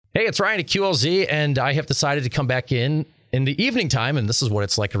Hey, it's Ryan at QLZ, and I have decided to come back in the evening time, and this is what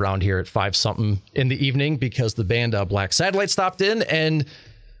it's like around here at 5-something in the evening, because the band Black Satellite stopped in, and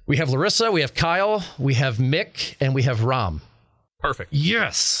we have Larissa, we have Kyle, we have Mick, and we have Ram. Perfect.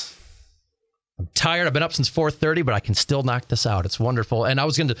 Yes. I'm tired. I've been up since 4:30, but I can still knock this out. It's wonderful. And I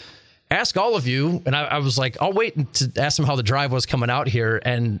was going to ask all of you, and I was like, I'll wait to ask them how the drive was coming out here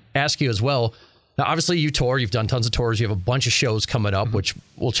and ask you as well. Now, obviously, you tour. You've done tons of tours. You have a bunch of shows coming up, which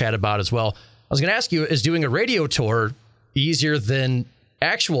we'll chat about as well. I was going to ask you, is doing a radio tour easier than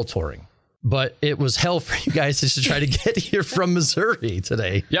actual touring? But it was hell for you guys just to try to get here from Missouri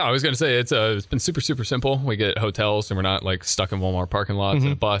today. Yeah, I was going to say, it's been super, super simple. We get hotels, and we're not like stuck in Walmart parking lots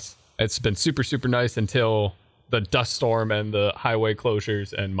in a bus. It's been super, super nice until the dust storm and the highway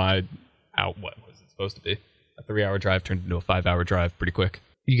closures and what was it supposed to be? A 3-hour drive turned into a 5-hour drive pretty quick.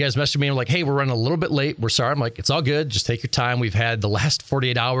 You guys messaged me and were like, hey, we're running a little bit late. We're sorry. I'm like, it's all good. Just take your time. We've had the last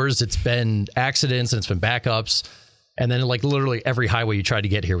 48 hours. It's been accidents and it's been backups. And then like literally every highway you tried to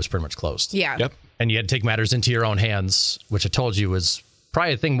get here was pretty much closed. Yeah. Yep. And you had to take matters into your own hands, which I told you was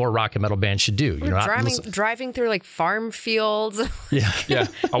probably a thing more rock and metal bands should do. Driving through like farm fields. Yeah. Yeah.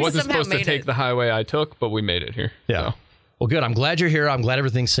 I wasn't supposed to take the highway I took, but we made it here. Yeah. So. Well, good. I'm glad you're here. I'm glad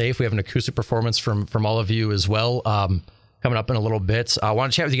everything's safe. We have an acoustic performance from all of you as well. Coming up in a little bit. I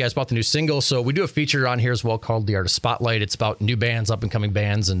want to chat with you guys about the new single. So we do a feature on here as well called The Artist Spotlight. It's about new bands, up and coming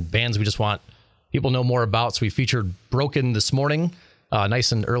bands, and bands we just want people to know more about. So we featured Broken this morning,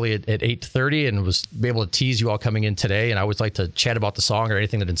 nice and early at 8:30, and was able to tease you all coming in today. And I always like to chat about the song or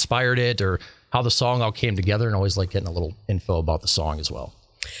anything that inspired it or how the song all came together, and always like getting a little info about the song as well.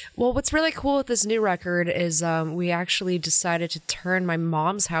 Well, what's really cool with this new record is we actually decided to turn my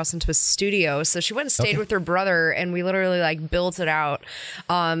mom's house into a studio. So she went and stayed with her brother, and we literally like built it out.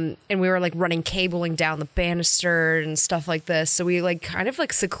 And we were like running cabling down the banister and stuff like this. So we like kind of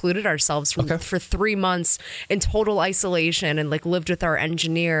like secluded ourselves for 3 months in total isolation, and like lived with our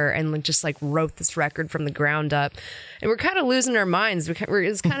engineer and like just like wrote this record from the ground up. And we're kind of losing our minds.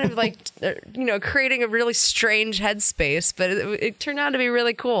 It's kind of like, creating a really strange headspace, but it turned out to be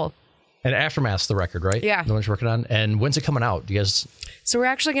really cool. And Aftermath's the record, right? Yeah. The one you're working on. And when's it coming out? Do you guys... So we're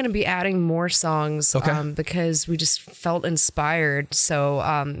actually going to be adding more songs because we just felt inspired. So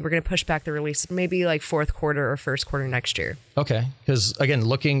we're going to push back the release maybe like fourth quarter or first quarter next year. Okay. Because again,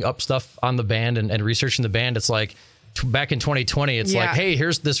 looking up stuff on the band and researching the band, it's like back in 2020, it's like, hey,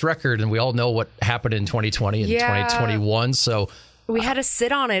 here's this record. And we all know what happened in 2020 and 2021. So we had to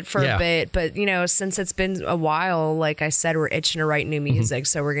sit on it for a bit, but since it's been a while, like I said, we're itching to write new music,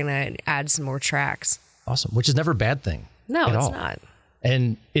 so we're gonna add some more tracks. Awesome, which is never a bad thing. No, it's not.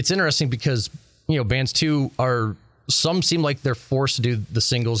 And it's interesting because bands too some seem like they're forced to do the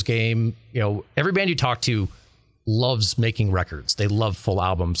singles game. Every band you talk to loves making records. They love full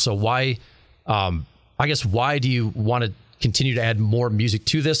albums. So why? I guess why do you want to continue to add more music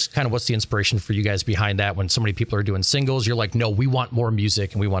to this? Kind of what's the inspiration for you guys behind that? When so many people are doing singles, you're like, no, we want more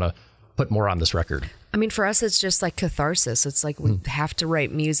music and we want to put more on this record. I mean, for us, it's just like catharsis. It's like we have to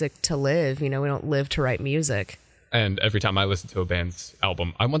write music to live. We don't live to write music. And every time I listen to a band's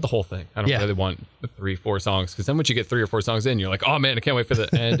album, I want the whole thing. I don't really want the 3-4 songs, because then once you get 3 or 4 songs in, you're like, oh man, I can't wait for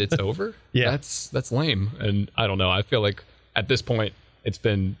the end. It's over. That's lame. And I don't know. I feel like at this point, it's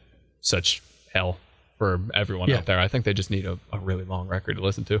been such hell for everyone out there. I think they just need a really long record to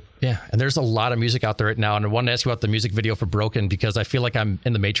listen to. Yeah, and there's a lot of music out there right now. And I wanted to ask you about the music video for Broken, because I feel like I'm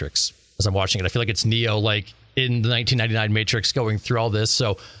in the Matrix as I'm watching it. I feel like it's Neo, like in the 1999 Matrix, going through all this.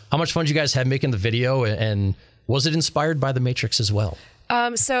 So how much fun did you guys have making the video, and was it inspired by the Matrix as well?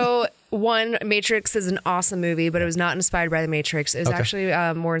 So one, Matrix is an awesome movie, but it was not inspired by the Matrix. It was actually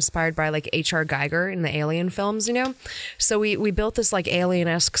more inspired by like H.R. Geiger in the Alien films, So we built this like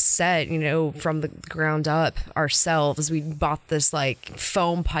alien-esque set, from the ground up ourselves. We bought this like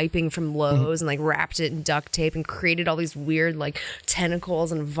foam piping from Lowe's and like wrapped it in duct tape and created all these weird like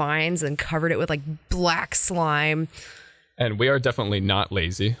tentacles and vines and covered it with like black slime. And we are definitely not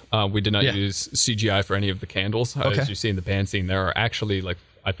lazy. We did not use CGI for any of the candles. As you see in the band scene, there are actually, like,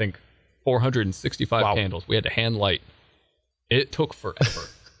 I think 465 candles. We had to hand light. It took forever.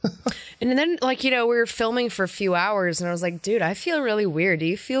 And then, like, we were filming for a few hours, and I was like, dude, I feel really weird. Do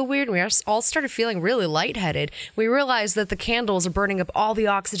you feel weird? And we all started feeling really lightheaded. We realized that the candles are burning up all the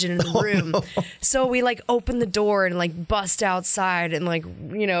oxygen in the room. So we, like, opened the door and, like, bust outside, and, like,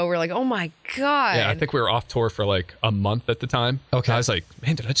 we're like, oh, my God. Yeah, I think we were off tour for, like, a month at the time. Okay. I was like,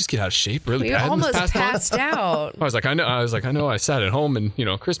 man, did I just get out of shape really bad? We almost passed out. I was like, I know I sat at home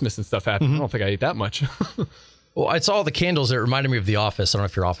and, Christmas and stuff happened. I don't think I ate that much. Well, I saw the candles. It reminded me of The Office. I don't know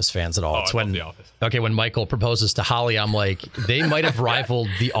if you're Office fans at all. It's when The Office. Okay, when Michael proposes to Holly, I'm like, they might have rivaled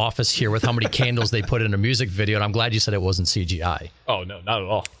The Office here with how many candles they put in a music video, and I'm glad you said it wasn't CGI. Oh, no, not at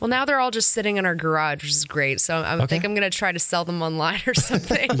all. Well, now they're all just sitting in our garage, which is great. So I think I'm going to try to sell them online or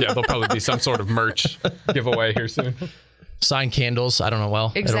something. Yeah, there'll probably be some sort of merch giveaway here soon. Signed candles. I don't know.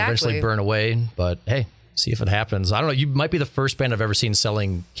 Well, exactly. It'll eventually burn away, but hey, see if it happens. I don't know. You might be the first band I've ever seen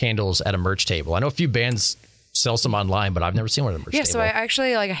selling candles at a merch table. I know a few bands sell some online, but I've never seen one at a merch table. Yeah, so I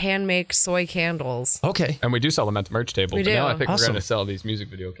actually hand make soy candles. Okay. And we do sell them at the merch table. We do. Now I think Awesome. we're going to sell these music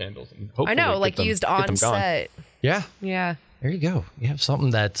video candles. And hopefully I know, used on set. Yeah. Yeah. There you go. You have something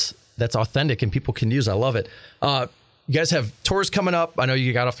that's authentic and people can use. I love it. You guys have tours coming up. I know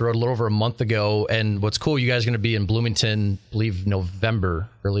you got off the road a little over a month ago. And what's cool, you guys are going to be in Bloomington, I believe November,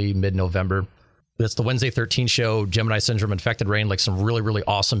 early mid-November. That's the Wednesday 13 show, Gemini Syndrome, Infected Rain, like some really, really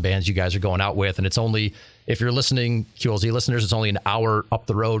awesome bands you guys are going out with. And it's only, if you're listening, QLZ listeners, it's only an hour up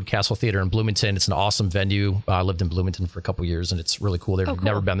the road, Castle Theater in Bloomington. It's an awesome venue. I lived in Bloomington for a couple years, and it's really cool. They've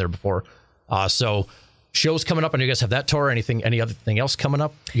never been there before. So shows coming up. I know you guys have that tour. Any other thing else coming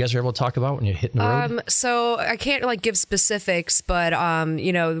up you guys are able to talk about when you're hitting the road? So I can't give specifics, but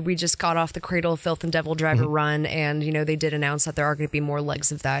we just got off the Cradle of Filth and Devil Driver run, and they did announce that there are going to be more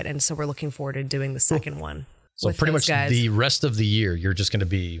legs of that, and so we're looking forward to doing the second one. So pretty much the rest of the year, you're just going to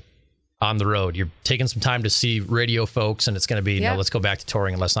be on the road. You're taking some time to see radio folks, and it's going to be, no, let's go back to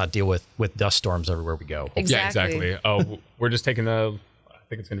touring and let's not deal with dust storms everywhere we go. Exactly. Yeah, exactly. Oh, we're just taking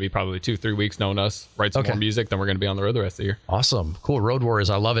I think it's going to be probably 2-3 weeks knowing us, write some more music, then we're going to be on the road the rest of the year. Awesome. Cool. Road Warriors.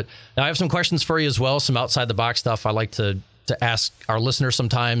 I love it. Now I have some questions for you as well. Some outside the box stuff I like to ask our listeners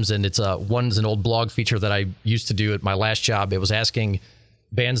sometimes. And it's one's an old blog feature that I used to do at my last job. It was asking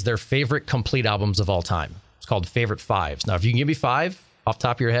bands their favorite complete albums of all time. It's called Favorite Fives. Now, if you can give me 5 off the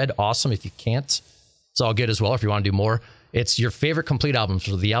top of your head, awesome. If you can't, it's all good as well. If you want to do more, it's your favorite complete albums.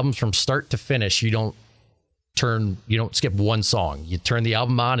 So the albums from start to finish, you don't skip one song. You turn the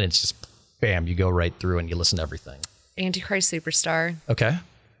album on and it's just bam, you go right through and you listen to everything. Antichrist Superstar. Okay.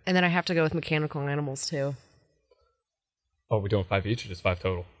 And then I have to go with Mechanical Animals too. Oh, we're doing 5 each or just 5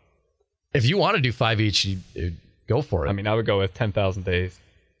 total? If you want to do 5 each, you go for it. I mean, I would go with 10,000 Days,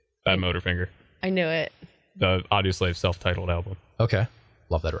 Bad Motorfinger. I knew it. The Audioslave self-titled album. Okay.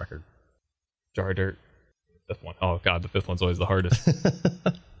 Love that record. Jar Dirt. Fifth one. Oh God, the fifth one's always the hardest.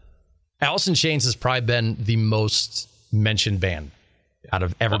 Alice in Chains has probably been the most mentioned band out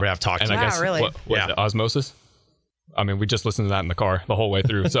of everybody I've talked to. And I guess, really? what is it, Osmosis? I mean, we just listened to that in the car the whole way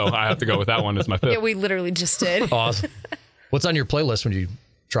through, so I have to go with that one as my fifth. Yeah, we literally just did. Awesome. What's on your playlist when you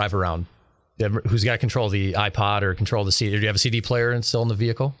drive around? Who's got control of the iPod or control of the CD? Do you have a CD player and still in the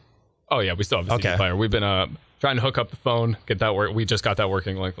vehicle? Oh yeah, we still have a CD player. We've been trying to hook up the phone, get that work. We just got that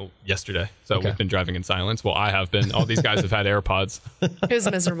working yesterday, so we've been driving in silence. Well, I have been. All these guys have had AirPods. It was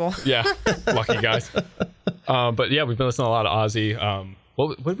miserable. Yeah, lucky guys. But yeah, we've been listening to a lot of Ozzy.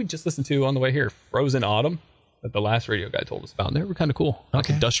 What did we just listen to on the way here? Frozen Autumn, that the last radio guy told us about. And they were kind of cool. Like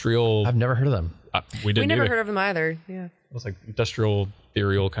industrial. I've never heard of them. We never heard of them either. Yeah. It was like industrial,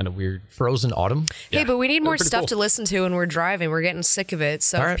 ethereal, kind of weird. Frozen Autumn? Hey, but we need more stuff to listen to when we're driving. We're getting sick of it.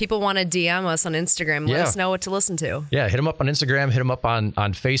 So if people want to DM us on Instagram, let us know what to listen to. Yeah, hit them up on Instagram. Hit them up on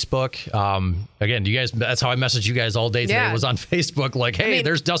Facebook. Again, you guys, that's how I messaged you guys all day today. It was on Facebook. Like, hey,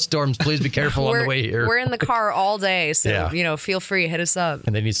 there's dust storms. Please be careful on the way here. We're in the car all day. So, feel free. Hit us up.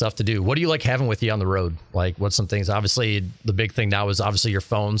 And they need stuff to do. What do you like having with you on the road? Like, what's some things? Obviously, the big thing now is obviously your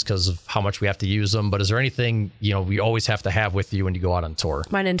phones because of how much we have to use them. But is there anything, we always have to have with you when you go out on tour?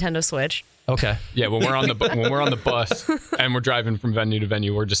 My Nintendo Switch. Okay. Yeah, when we're on the bus and we're driving from venue to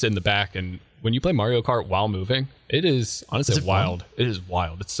venue, we're just in the back, and when you play Mario Kart while moving, it is honestly wild. It is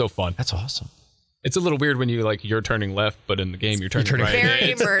wild. It's so fun. That's awesome. It's a little weird when you're turning left, but in the game you're turning right.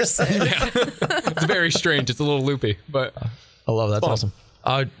 Very immersive. It's very strange. It's a little loopy, but I love that. That's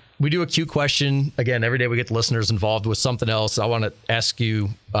awesome. We do a Q question. Again, every day we get listeners involved with something else. I want to ask you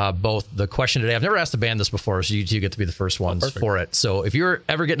both the question today. I've never asked a band this before, so you two get to be the first ones for it. So if you're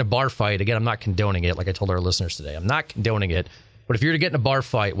ever getting a bar fight, again, I'm not condoning it, like I told our listeners today. I'm not condoning it. But if you're to get in a bar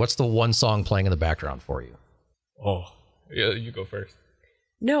fight, what's the one song playing in the background for you? Oh, yeah, you go first.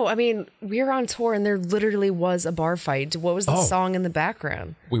 No, I mean, we were on tour and there literally was a bar fight. What was the song in the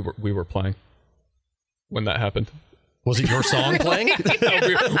background? We were playing when that happened. Was it your song playing?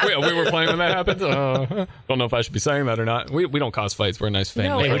 we were playing when that happened. Don't know if I should be saying that or not. We don't cause fights. We're a nice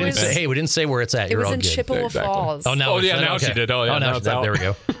family. No, we didn't say where it's at. It was in Chippewa Falls. Oh, now she did. Oh, yeah. Now there we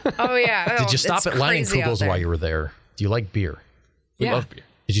go. Oh, yeah. Did you stop at Leinenkugels while you were there? Do you like beer? We love beer.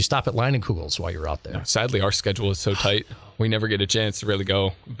 Did you stop at Leinenkugel's while you were out there? No, sadly, our schedule is so tight. We never get a chance to really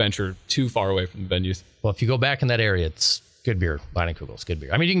go venture too far away from the venues. Well, if you go back in that area, it's good beer. Leinenkugel's good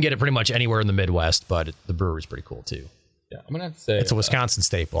beer. I mean, you can get it pretty much anywhere in the Midwest, but the brewery's pretty cool too. Yeah, I'm gonna have to say it's a Wisconsin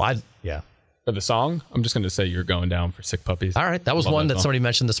staple. For the song, I'm just gonna say you're going down for Sick Puppies. All right, that was one that somebody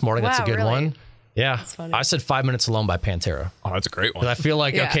mentioned this morning. That's a good really? one. Yeah, I said 5 Minutes Alone by Pantera. Oh, that's a great one. But I feel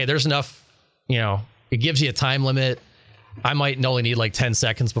like okay, there's enough. It gives you a time limit. I might only need like 10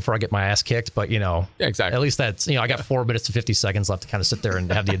 seconds before I get my ass kicked, but yeah, exactly. At least that's I got 4 minutes to 50 seconds left to kind of sit there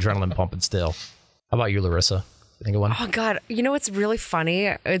and have the adrenaline pumping still. How about you, Larissa? Think of one? Oh God, what's really funny?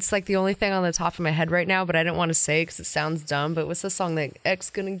 It's like the only thing on the top of my head right now, but I didn't want to say because it sounds dumb. But what's the song that X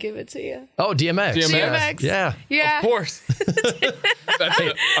gonna give it to you? Oh, DMX. DMX. Yeah. Of course.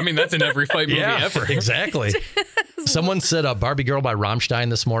 That's in every fight movie ever. Exactly. Someone said Barbie Girl by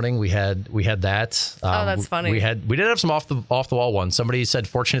Rammstein this morning. We had that. Oh, that's funny. We did have some off the wall ones. Somebody said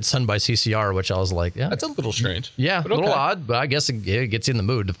Fortunate Son by CCR, which I was like, yeah. That's a little strange. Yeah, a little odd, but I guess it gets you in the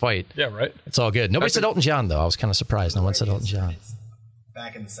mood to fight. Yeah, right. It's all good. Nobody said Elton John, though. I was kind of surprised. No one said Elton John.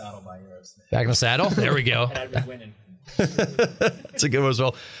 Back in the Saddle by Aerosmith. Back in the Saddle? There we go. And I'd be winning. That's a good one as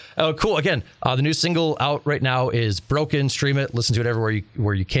well. Oh, cool. Again, the new single out right now is Broken. Stream it. Listen to it everywhere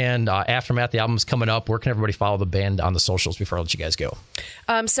where you can. Aftermath, the album's coming up. Where can everybody follow the band on the socials before I let you guys go?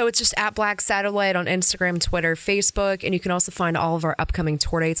 So it's just at Black Satellite on Instagram, Twitter, Facebook. And you can also find all of our upcoming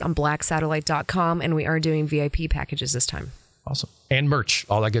tour dates on blacksatellite.com. And we are doing VIP packages this time. Awesome. And merch,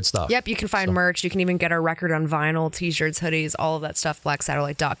 all that good stuff. Yep, you can find merch. You can even get our record on vinyl, t-shirts, hoodies, all of that stuff,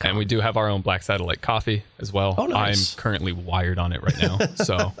 blacksatellite.com. And we do have our own Black Satellite coffee as well. Oh, nice. I'm currently wired on it right now,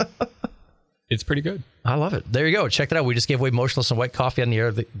 so it's pretty good. I love it. There you go. Check that out. We just gave away Motionless and White coffee on the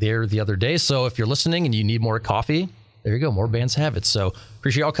air the other day. So if you're listening and you need more coffee, there you go. More bands have it. So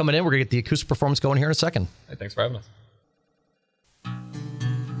appreciate y'all coming in. We're going to get the acoustic performance going here in a second. Hey, thanks for having us.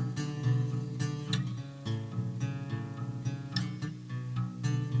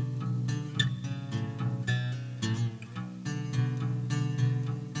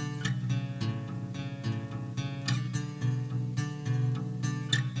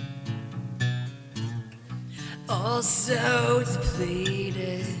 All so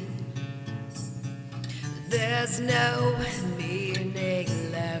depleted, there's no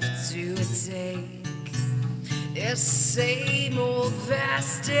meaning left to take. It's same old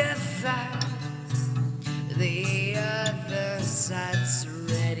pacified. The other side's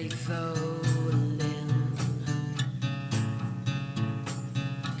ready folding.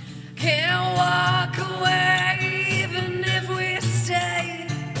 Can't walk away even if we stay.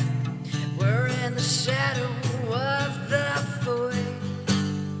 We're in the shadow of the void.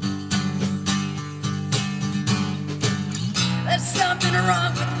 There's something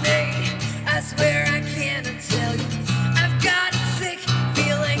wrong with me, I swear I cannot tell you. I've got a sick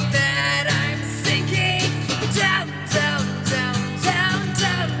feeling that I'm sinking down, down, down, down,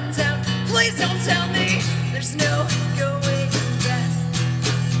 down, down. Please don't tell me there's no going back.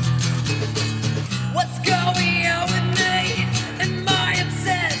 What's going on with me and my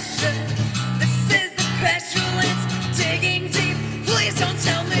obsession? This is the pestilence digging deep. Please don't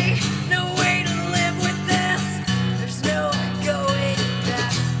tell me no way to live with this. There's no going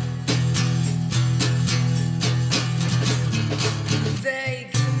back.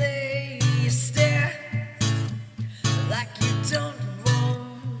 Vaguely you stare like you don't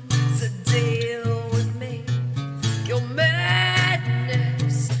want to deal with me. Your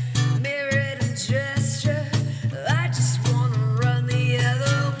madness mirrored in gesture. I just wanna run the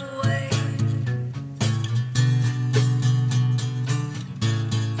other way.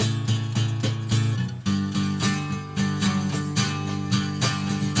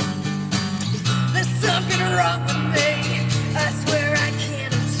 There's something wrong with me, I swear I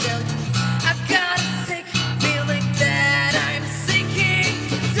can't tell you. I've got a sick feeling that I'm sinking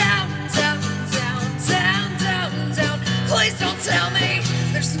down, down, down, down, down, down. Please don't tell me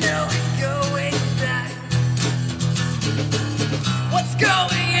there's no going back. What's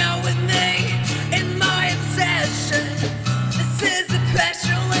going on with me and my obsession? This is the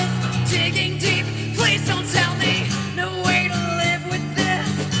pestilence digging deep. Please don't tell me no way to live with this.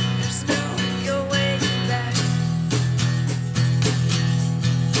 There's no going back.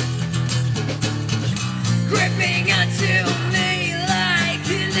 Gripping onto